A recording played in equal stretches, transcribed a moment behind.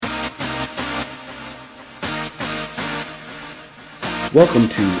Welcome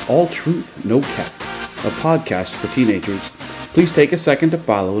to All Truth, No Cap, a podcast for teenagers. Please take a second to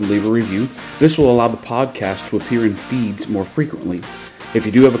follow and leave a review. This will allow the podcast to appear in feeds more frequently. If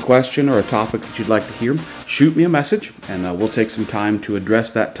you do have a question or a topic that you'd like to hear, shoot me a message, and we'll take some time to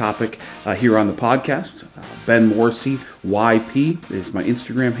address that topic here on the podcast. Ben Morrissey, YP is my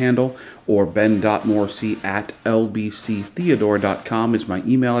Instagram handle, or ben.morrissey@lbctheodore.com is my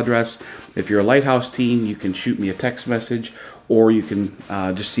email address. If you're a Lighthouse teen, you can shoot me a text message, or you can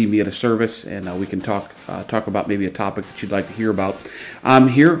just see me at a service, and we can talk about maybe a topic that you'd like to hear about. I'm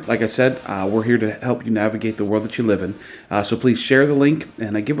here, like I said, we're here to help you navigate the world that you live in. So please share the link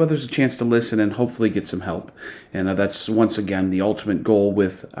and give others a chance to listen and hopefully get some help. And that's, once again, the ultimate goal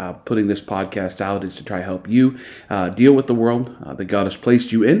with putting this podcast out is to try to help you deal with the world that God has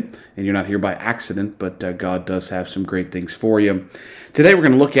placed you in. And you're not here by accident, but God does have some great things for you. Today we're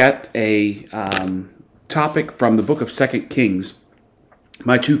going to look at a topic from the book of 2 Kings.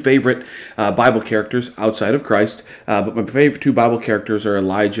 My two favorite Bible characters outside of Christ, but my favorite two Bible characters are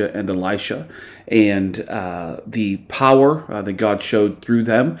Elijah and Elisha, and the power that God showed through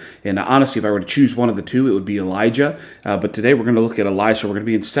them. And honestly, if I were to choose one of the two, it would be Elijah. But today we're going to look at Elisha. We're going to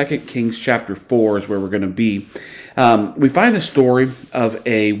be in 2 Kings chapter 4 is where we're going to be. We find the story of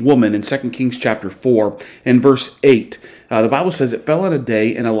a woman in 2 Kings chapter 4 in verse 8. The Bible says, "It fell on a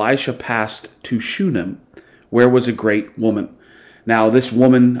day, and Elisha passed to Shunem, where was a great woman." Now, this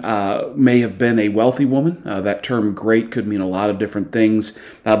woman may have been a wealthy woman. That term great could mean a lot of different things.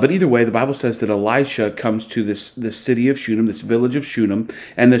 But either way, the Bible says that Elisha comes to this city of Shunem, this village of Shunem,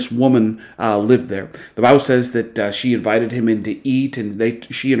 and this woman lived there. The Bible says that she invited him in to eat, and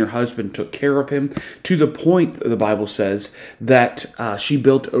she and her husband took care of him, to the point, the Bible says, that she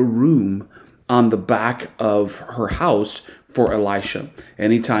built a room on the back of her house for Elisha.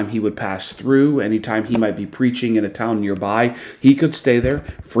 Anytime he would pass through, anytime he might be preaching in a town nearby, he could stay there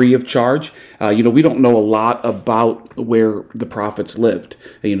free of charge. We don't know a lot about where the prophets lived.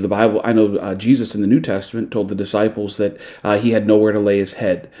 The Bible, I know Jesus in the New Testament told the disciples that he had nowhere to lay his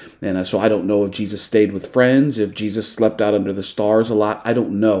head. And so I don't know if Jesus stayed with friends, if Jesus slept out under the stars a lot. I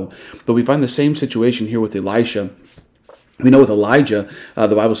don't know. But we find the same situation here with Elisha. We know with Elijah,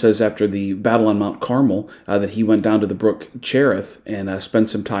 the Bible says after the battle on Mount Carmel, that he went down to the brook Cherith and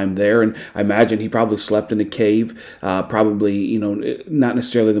spent some time there. And I imagine he probably slept in a cave, probably, not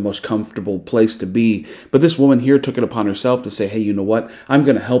necessarily the most comfortable place to be. But this woman here took it upon herself to say, hey, you know what? I'm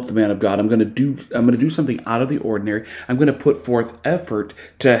going to help the man of God. I'm going to do something out of the ordinary. I'm going to put forth effort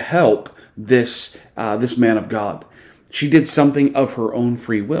to help this man of God. She did something of her own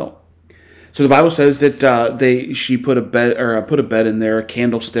free will. So the Bible says that she put a bed in there, a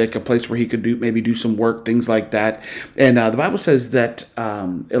candlestick, a place where he could do some work, things like that. And the Bible says that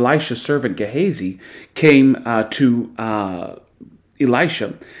Elisha's servant Gehazi came to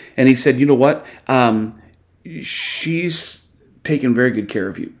Elisha, and he said, "You know what? She's taken very good care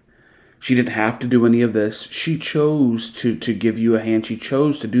of you. She didn't have to do any of this. She chose to give you a hand. She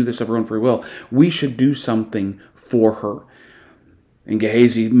chose to do this of her own free will. We should do something for her." And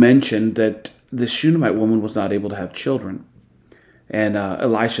Gehazi mentioned that this Shunammite woman was not able to have children. And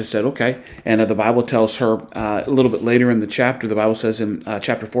Elisha said, okay. And the Bible tells her a little bit later in the chapter, the Bible says in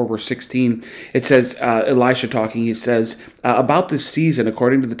chapter 4, verse 16, it says, Elisha talking, he says, "About this season,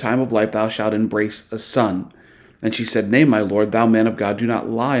 according to the time of life, thou shalt embrace a son." And she said, "Nay, my Lord, thou man of God, do not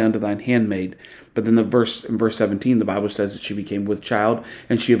lie unto thine handmaid." But then in verse 17, the Bible says that she became with child,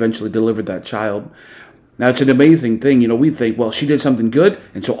 and she eventually delivered that child. Now, it's an amazing thing. We think, well, she did something good,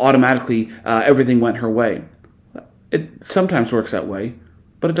 and so automatically everything went her way. It sometimes works that way,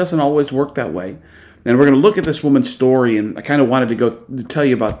 but it doesn't always work that way. And we're going to look at this woman's story, and I kind of wanted to go tell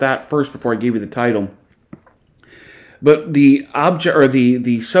you about that first before I gave you the title. But the object, or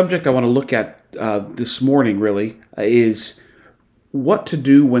the subject I want to look at this morning, really, is what to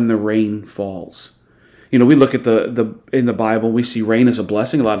do when the rain falls. We look at in the Bible, we see rain as a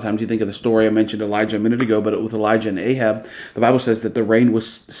blessing. A lot of times you think of the story I mentioned Elijah a minute ago, but with Elijah and Ahab, the Bible says that the rain was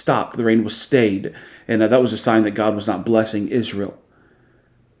stopped, the rain was stayed, and that was a sign that God was not blessing Israel.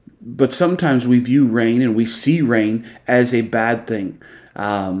 But sometimes we view rain and we see rain as a bad thing.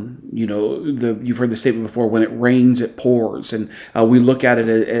 You've heard the statement before, when it rains, it pours. And we look at it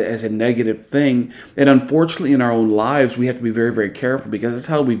as a negative thing. And unfortunately, in our own lives, we have to be very, very careful, because that's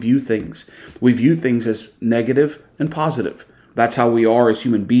how we view things. We view things as negative and positive. That's how we are as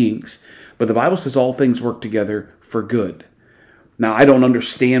human beings. But the Bible says all things work together for good. Now, I don't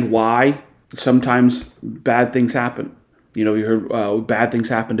understand why sometimes bad things happen. You know, we heard bad things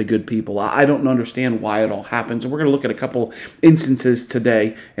happen to good people. I don't understand why it all happens, and we're going to look at a couple instances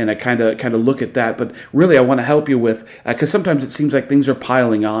today, and I kind of look at that. But really, I want to help you with because sometimes it seems like things are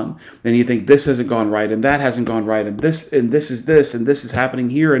piling on, and you think this hasn't gone right, and that hasn't gone right, and this is this, and this is happening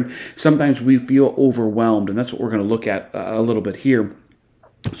here, and sometimes we feel overwhelmed, and that's what we're going to look at a little bit here.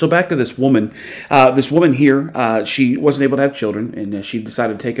 So back to this woman. This woman here, she wasn't able to have children, and she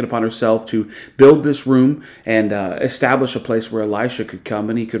decided to take it upon herself to build this room and establish a place where Elisha could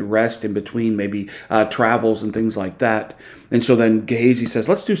come and he could rest in between maybe travels and things like that. And so then Gehazi says,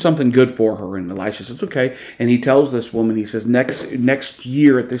 let's do something good for her. And Elisha says, okay. And he tells this woman, he says, next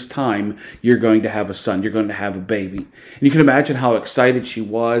year at this time, you're going to have a son. You're going to have a baby. And you can imagine how excited she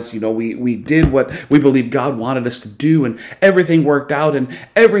was. You know, we did what we believe God wanted us to do, and everything worked out, and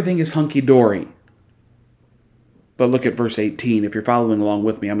everything is hunky-dory. But look at verse 18. If you're following along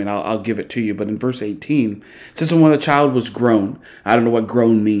with me, I mean, I'll give it to you. But in verse 18, it says, when the child was grown. I don't know what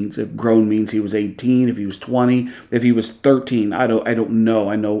grown means. If grown means he was 18, if he was 20, if he was 13, I don't know.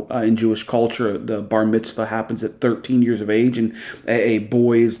 I know in Jewish culture, the bar mitzvah happens at 13 years of age, and a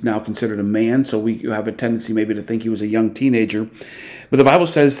boy is now considered a man. So we have a tendency maybe to think he was a young teenager. But the Bible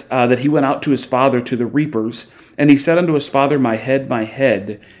says that he went out to his father to the reapers, and he said unto his father, my head, my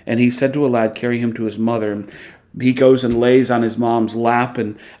head. And he said to a lad, carry him to his mother. He goes and lays on his mom's lap,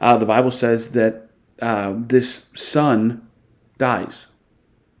 and the Bible says that this son dies.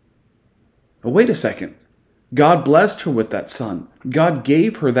 But wait a second. God blessed her with that son. God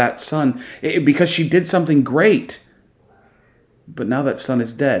gave her that son because she did something great. But now that son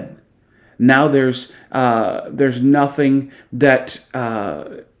is dead. Now there's nothing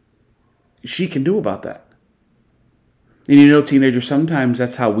that she can do about that. And you know, teenagers, sometimes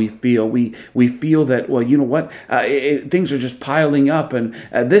that's how we feel. We feel that, well, you know what? Things are just piling up, and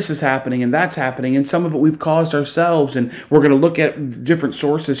this is happening, and that's happening, and some of it we've caused ourselves, and we're going to look at different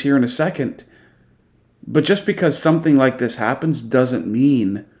sources here in a second. But just because something like this happens doesn't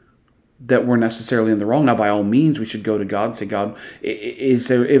mean that we're necessarily in the wrong. Now, by all means, we should go to God and say, God,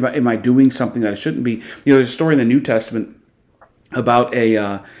 am I doing something that I shouldn't be? You know, there's a story in the New Testament about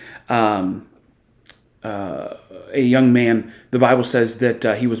a young man. The Bible says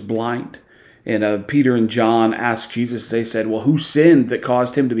that he was blind. And Peter and John asked Jesus, they said, well, who sinned that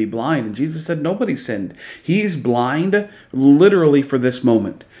caused him to be blind? And Jesus said, nobody sinned. He's blind literally for this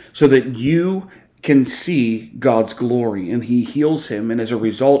moment, so that you can see God's glory, and he heals him. And as a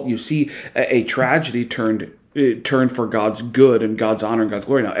result, you see a tragedy turned for God's good and God's honor and God's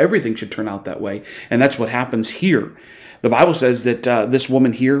glory. Now, everything should turn out that way. And that's what happens here. The Bible says that this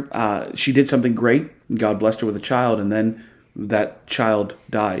woman here, she did something great. God blessed her with a child, and then that child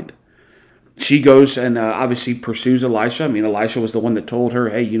died. She goes and obviously pursues Elisha. I mean, Elisha was the one that told her,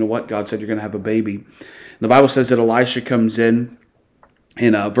 hey, you know what? God said you're going to have a baby. And the Bible says that Elisha comes in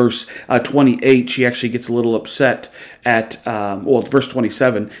verse 28, she actually gets a little upset at, verse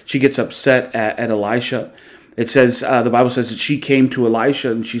 27, she gets upset at Elisha. It says, the Bible says that she came to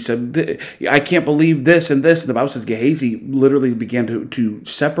Elisha and she said, I can't believe this and this. And the Bible says Gehazi literally began to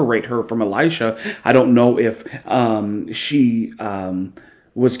separate her from Elisha. I don't know if she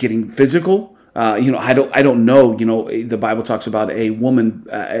was getting physical. I don't know. You know, the Bible talks about a woman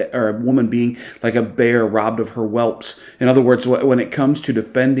or a woman being like a bear robbed of her whelps. In other words, when it comes to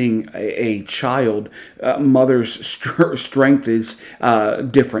defending a child, mother's strength is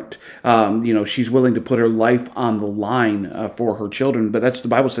different. She's willing to put her life on the line for her children. But that's what the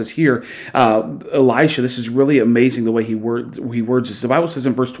Bible says here. Elisha, this is really amazing the way he words this. The Bible says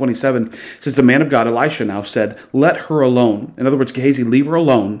in verse 27, it says, the man of God, Elisha, now said, let her alone. In other words, Gehazi, leave her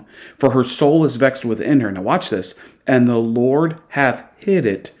alone, for her soul is vexed within her. Now watch this. And the Lord hath hid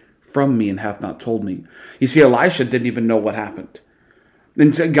it from me and hath not told me. You see, Elisha didn't even know what happened.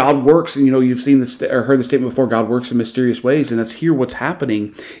 And so God works, and you've seen this or heard the statement before, God works in mysterious ways. And that's here what's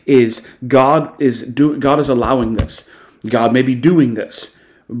happening is God is allowing this. God may be doing this.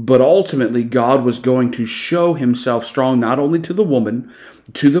 But ultimately, God was going to show himself strong not only to the woman,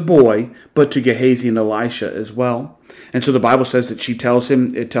 to the boy, but to Gehazi and Elisha as well. And so the Bible says that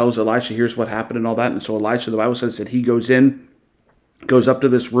it tells Elisha, here's what happened and all that. And so Elisha, the Bible says that he goes up to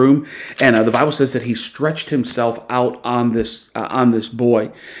this room, and the Bible says that he stretched himself out on this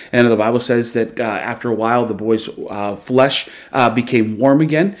boy. And the Bible says that after a while, the boy's flesh became warm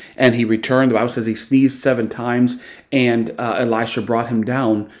again, and he returned. The Bible says he sneezed 7 times, and Elisha brought him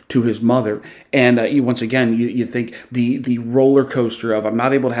down to his mother. And once again, you think the roller coaster of I'm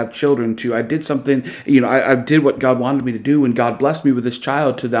not able to have children to I did something, I did what God wanted me to do, and God blessed me with this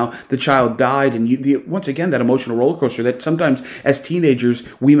child, to now the child died. And once again, that emotional roller coaster that sometimes as teenagers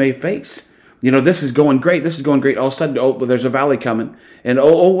we may face. This is going great. This is going great. All of a sudden, well, there's a valley coming. And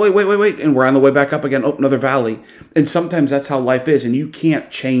wait. And we're on the way back up again. Oh, another valley. And sometimes that's how life is. And you can't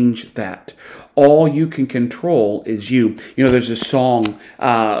change that. All you can control is you. There's a song,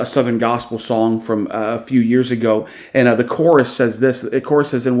 a Southern gospel song from a few years ago. And the chorus says this. The chorus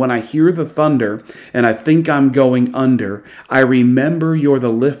says, "And when I hear the thunder and I think I'm going under, I remember you're the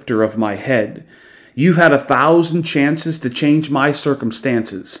lifter of my head. You've had 1,000 chances to change my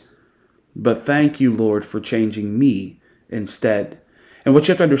circumstances. But thank you, Lord, for changing me instead." And what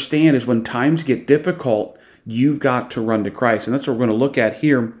you have to understand is when times get difficult, you've got to run to Christ. And that's what we're going to look at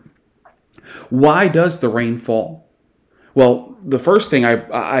here. Why does the rain fall? Well, the first thing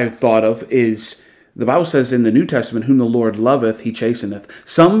I thought of is the Bible says in the New Testament, "Whom the Lord loveth, he chasteneth."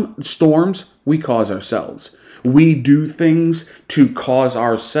 Some storms we cause ourselves. We do things to cause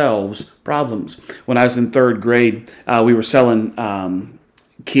ourselves problems. When I was in third grade, we were selling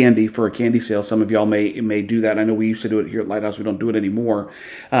candy for a candy sale. Some of y'all may do that. I know we used to do it here at Lighthouse. We don't do it anymore.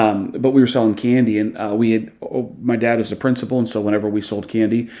 But we were selling candy, and my dad is the principal, and so whenever we sold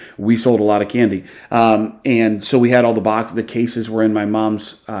candy, we sold a lot of candy. And so we had all the cases were in my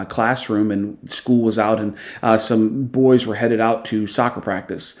mom's classroom, and school was out, and some boys were headed out to soccer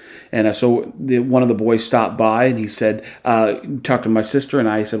practice. And so one of the boys stopped by, and he said, talked to my sister and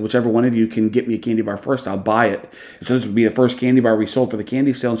I, said, "Whichever one of you can get me a candy bar first, I'll buy it." And so this would be the first candy bar we sold for the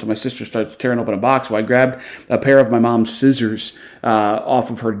candy sale. And so my sister starts tearing open a box. So I grabbed a pair of my mom's scissors off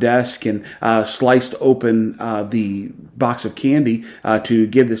of her desk and sliced open the box of candy to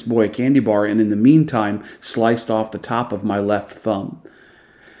give this boy a candy bar. And in the meantime, sliced off the top of my left thumb.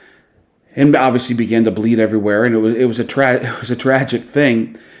 And obviously began to bleed everywhere. And it was a tragic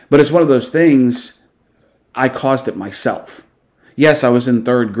thing. But it's one of those things, I caused it myself. Yes, I was in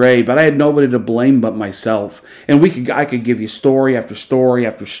third grade, but I had nobody to blame but myself. And I could give you story after story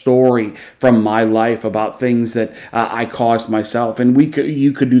after story from my life about things that I caused myself. And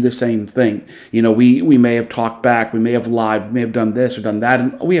you could do the same thing. We may have talked back, we may have lied, we may have done this or done that,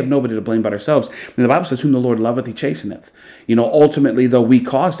 and we have nobody to blame but ourselves. And the Bible says, "Whom the Lord loveth, he chasteneth." Ultimately, though we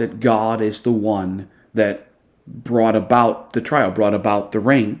caused it, God is the one that brought about the trial, brought about the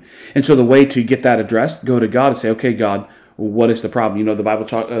rain. And so the way to get that addressed, go to God and say, "Okay, God, what is the problem?" The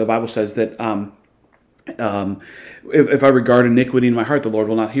Bible says that if I regard iniquity in my heart, the Lord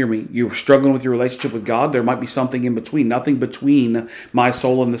will not hear me. You're struggling with your relationship with God. There might be something in between, nothing between my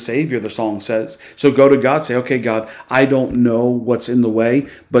soul and the Savior, the song says. So go to God, say, "Okay, God, I don't know what's in the way,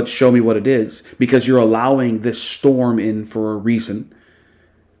 but show me what it is, because you're allowing this storm in for a reason."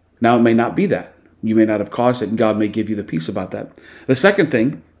 Now, it may not be that. You may not have caused it, and God may give you the peace about that. The second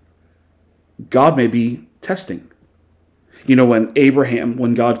thing, God may be testing.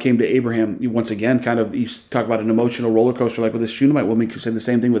 When God came to Abraham, once again, you talk about an emotional roller coaster like with this Shunammite woman. You could say the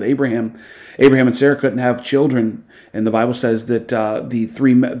same thing with Abraham. Abraham and Sarah couldn't have children, and the Bible says that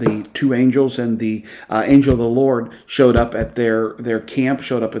the two angels and the angel of the Lord showed up at their camp,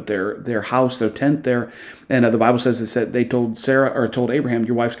 showed up at their house, their tent there, and the Bible says that they told Abraham,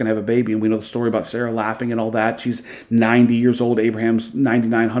 "Your wife's going to have a baby," and we know the story about Sarah laughing and all that. She's 90 years old. Abraham's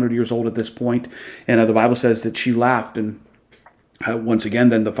 9,900 years old at this point, and the Bible says that she laughed. And once again,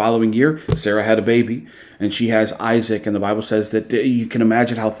 then the following year, Sarah had a baby, and she has Isaac, and the Bible says that you can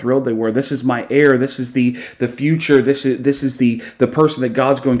imagine how thrilled they were. This is my heir. This is the future. This is the person that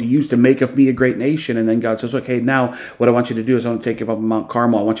God's going to use to make of me a great nation. And then God says, "Okay, now what I want you to do is I want to take him up on Mount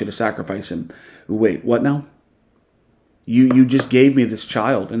Carmel. I want you to sacrifice him." Wait, what now? You just gave me this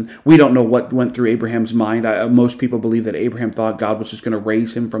child. And we don't know what went through Abraham's mind. Most people believe that Abraham thought God was just going to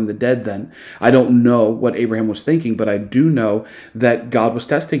raise him from the dead then. I don't know what Abraham was thinking, but I do know that God was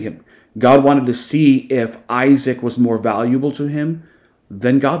testing him. God wanted to see if Isaac was more valuable to him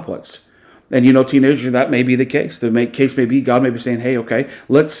than God was. And teenagers, that may be the case. The case may be God may be saying, "Hey, okay,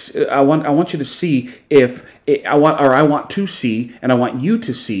 I want you to see if I want to see, and I want you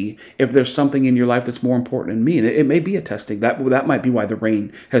to see if there's something in your life that's more important than me." And it may be a testing. That might be why the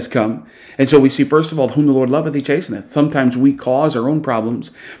rain has come. And so we see, first of all, "Whom the Lord loveth, he chasteneth." Sometimes we cause our own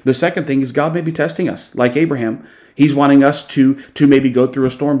problems. The second thing is God may be testing us, like Abraham. He's wanting us to maybe go through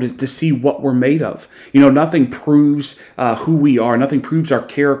a storm to see what we're made of. Nothing proves who we are. Nothing proves our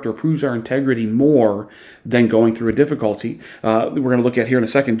character, proves our integrity more than going through a difficulty. We're going to look at here in a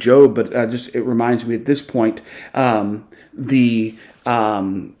second Job, but it reminds me at this point, Job, the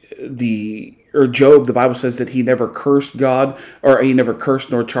Bible says that he never cursed God, or he never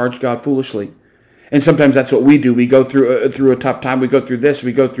cursed nor charged God foolishly. And sometimes that's what we do. We go through a tough time. We go through this.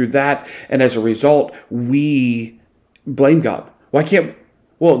 We go through that. And as a result, we blame God.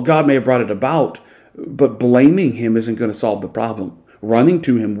 God may have brought it about, but blaming him isn't going to solve the problem. running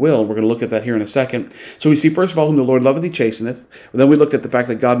to him will. We're going to look at that here in a second. So we see, first of all, whom the Lord loveth, he chasteneth. Then we looked at the fact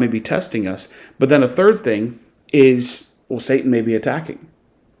that God may be testing us. But then a third thing is, well, Satan may be attacking.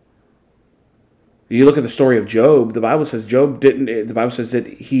 You look at the story of Job. The Bible says Job didn't. The Bible says that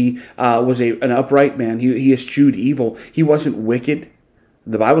he was an upright man. He eschewed evil. He wasn't wicked.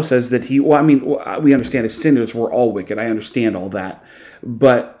 The Bible says that he. Well, I mean, we understand as sinners we're all wicked. I understand all that,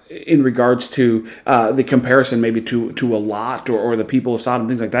 but in regards to the comparison, maybe to a Lot or the people of Sodom,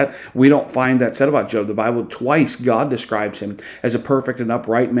 things like that, we don't find that said about Job. The Bible twice God describes him as a perfect and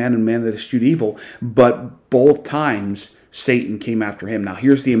upright man and man that eschewed evil, but both times Satan came after him. Now,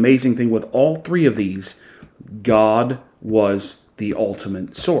 here's the amazing thing with all three of these. God was the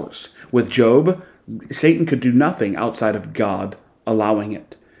ultimate source. With Job, Satan could do nothing outside of God allowing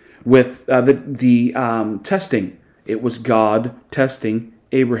it. With the testing, it was God testing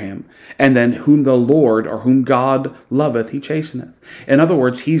Abraham. And then whom the Lord, or whom God loveth, he chasteneth. In other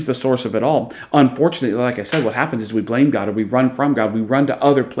words, he's the source of it all. Unfortunately, like I said, what happens is we blame God, or we run from God. We run to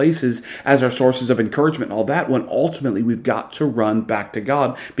other places as our sources of encouragement and all that, when ultimately we've got to run back to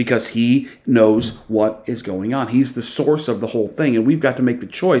God, because he knows what is going on. He's the source of the whole thing, and we've got to make the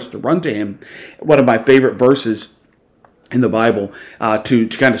choice to run to him. One of my favorite verses in the Bible, to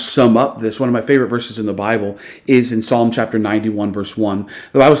kind of sum up this, one of my favorite verses in the Bible is in Psalm chapter 91, verse 1.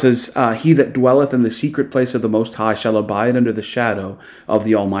 The Bible says, he that dwelleth in the secret place of the Most High shall abide under the shadow of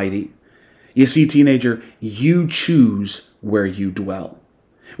the Almighty. You see, teenager, you choose where you dwell.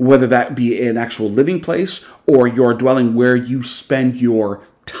 Whether that be an actual living place or your dwelling where you spend your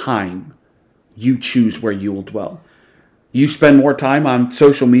time, you choose where you will dwell. You spend more time on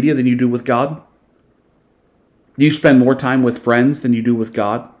social media than you do with God. You spend more time with friends than you do with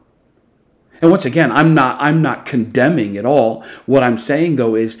God. And once again, I'm not condemning at all. What I'm saying,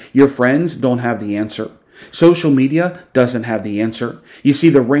 though, is your friends don't have the answer. Social media doesn't have the answer. You see,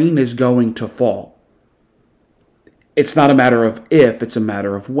 the rain is going to fall. It's not a matter of if, it's a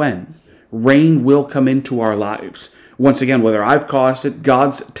matter of when. Rain will come into our lives. Once again, whether I've caused it,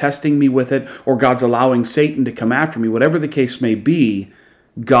 God's testing me with it, or God's allowing Satan to come after me, whatever the case may be,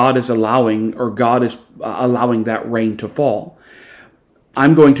 God is allowing that rain to fall.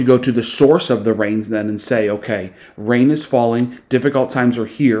 I'm going to go to the source of the rains then and say, okay, rain is falling, difficult times are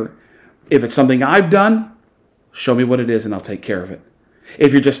here. If it's something I've done, show me what it is and I'll take care of it.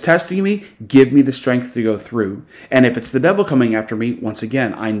 If you're just testing me, give me the strength to go through. And if it's the devil coming after me, once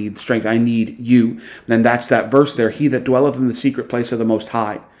again, I need strength. I need you. Then that's that verse there, he that dwelleth in the secret place of the Most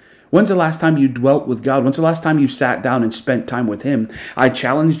High. When's the last time you dwelt with God? When's the last time you sat down and spent time with him? I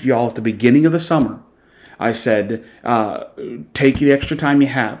challenged y'all at the beginning of the summer. I said, take the extra time you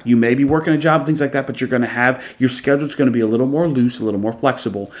have. You may be working a job, things like that, but you're going to have, your schedule's going to be a little more loose, a little more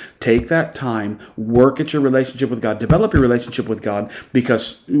flexible. Take that time, work at your relationship with God, develop your relationship with God,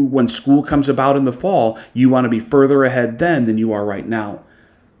 because when school comes about in the fall, you want to be further ahead then than you are right now.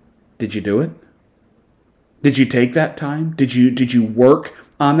 Did you do it? Did you take that time? Did you work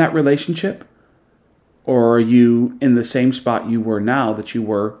on that relationship? Or are you in the same spot you were now that you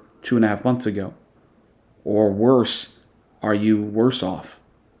were 2.5 months ago? Or worse, are you worse off?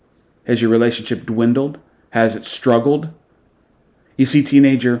 Has your relationship dwindled? Has it struggled? You see,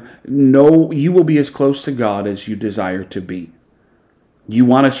 teenager, no, you will be as close to God as you desire to be. You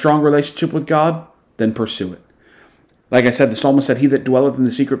want a strong relationship with God? Then pursue it. Like I said, the psalmist said, he that dwelleth in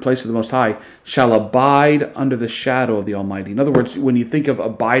the secret place of the Most High shall abide under the shadow of the Almighty. In other words, when you think of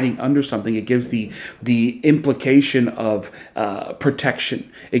abiding under something, it gives the implication of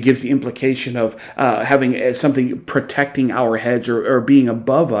protection. It gives the implication of having something protecting our heads or being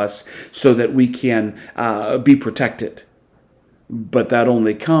above us so that we can be protected. But that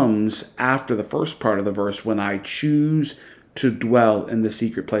only comes after the first part of the verse, when I choose to dwell in the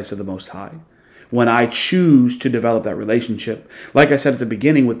secret place of the Most High. When I choose to develop that relationship. Like I said at the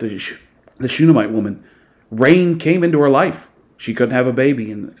beginning with the Shunammite woman, rain came into her life. She couldn't have a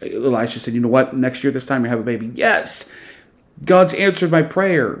baby. And Elisha said, you know what? Next year, this time, you have a baby. Yes, God's answered my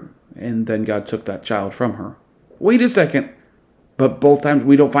prayer. And then God took that child from her. Wait a second. But both times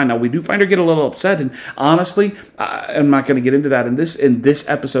we don't find. Now, we do find her get a little upset. And honestly, I'm not going to get into that in this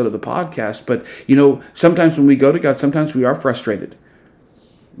episode of the podcast. But, you know, sometimes when we go to God, sometimes we are frustrated.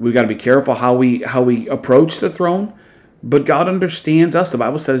 We've got to be careful how we approach the throne, but God understands us. The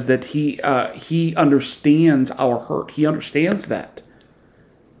Bible says that He understands our hurt. He understands that.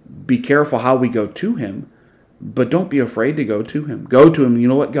 Be careful how we go to Him, but don't be afraid to go to Him. Go to Him. You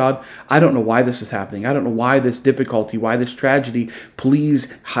know what, God? I don't know why this is happening. I don't know why this difficulty, why this tragedy.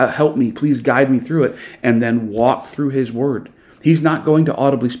 Please help me. Please guide me through it. And then walk through His Word. He's not going to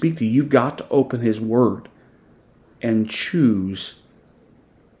audibly speak to you. You've got to open His Word and choose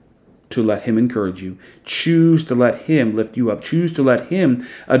to let him encourage you. Choose to let him lift you up. Choose to let him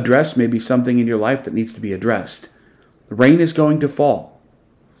address maybe something in your life that needs to be addressed. The rain is going to fall.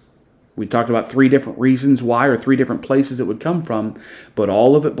 We talked about 3 different reasons why, or 3 different places it would come from, but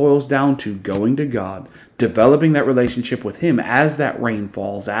all of it boils down to going to God, developing that relationship with him as that rain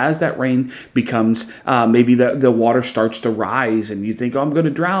falls, as that rain becomes, maybe the water starts to rise and you think, oh, I'm going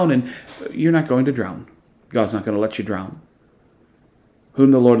to drown, and you're not going to drown. God's not going to let you drown.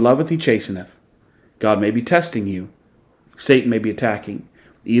 Whom the Lord loveth, he chasteneth. God may be testing you. Satan may be attacking.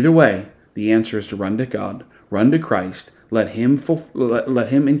 Either way, the answer is to run to God, run to Christ, let him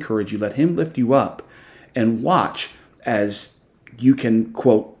encourage you, let him lift you up, and watch as you can,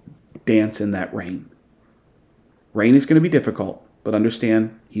 quote, dance in that rain. Rain is going to be difficult, but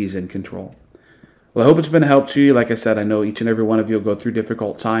understand he's in control. Well, I hope it's been a help to you. Like I said, I know each and every one of you will go through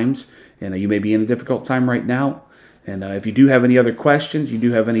difficult times, and you may be in a difficult time right now. And if you do have any other questions, you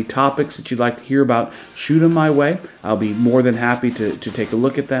do have any topics that you'd like to hear about, shoot them my way. I'll be more than happy to take a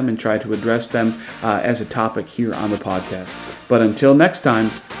look at them and try to address them as a topic here on the podcast. But until next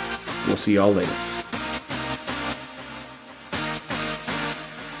time, we'll see y'all later.